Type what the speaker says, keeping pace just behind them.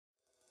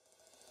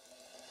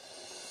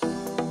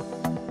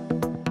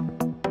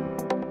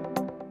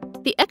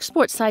The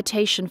Export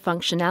Citation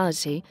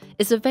functionality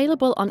is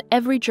available on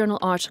every journal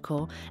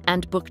article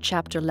and book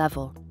chapter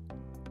level.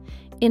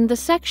 In the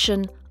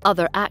section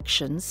Other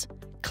Actions,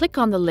 click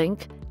on the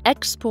link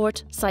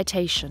Export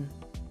Citation.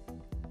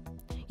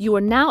 You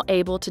are now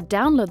able to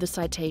download the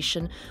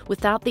citation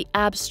without the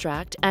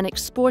abstract and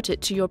export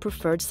it to your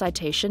preferred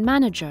citation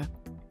manager.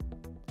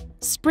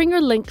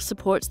 SpringerLink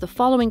supports the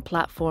following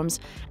platforms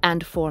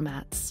and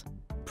formats: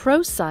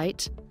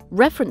 ProCite,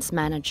 Reference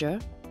Manager,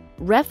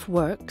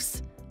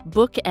 RefWorks,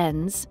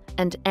 BookEnds,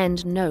 and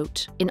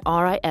EndNote in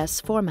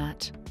RIS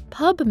format,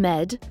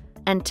 PubMed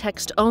and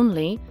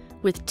text-only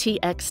with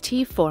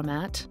TXT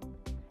format,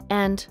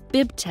 and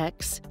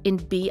BibTex in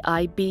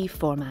BIB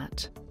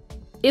format.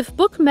 If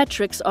book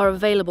metrics are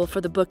available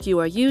for the book you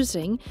are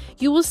using,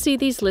 you will see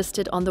these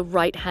listed on the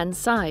right-hand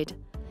side.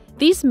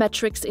 These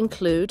metrics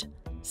include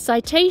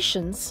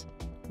citations,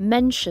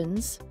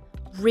 mentions,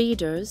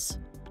 readers,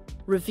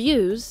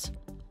 reviews,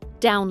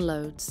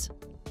 downloads.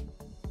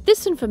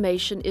 This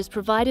information is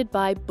provided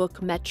by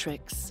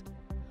BookMetrics.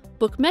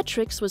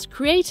 BookMetrics was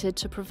created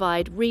to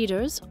provide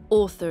readers,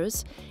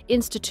 authors,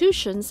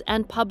 institutions,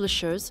 and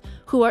publishers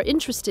who are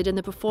interested in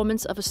the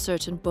performance of a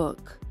certain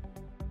book.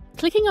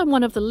 Clicking on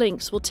one of the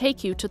links will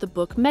take you to the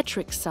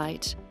BookMetrics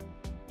site.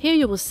 Here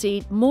you will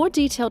see more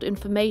detailed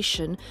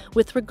information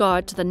with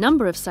regard to the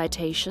number of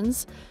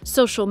citations,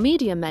 social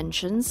media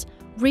mentions,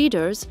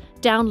 readers,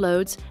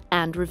 downloads,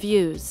 and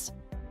reviews.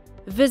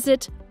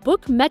 Visit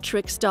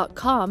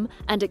bookmetrics.com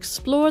and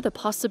explore the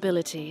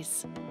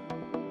possibilities.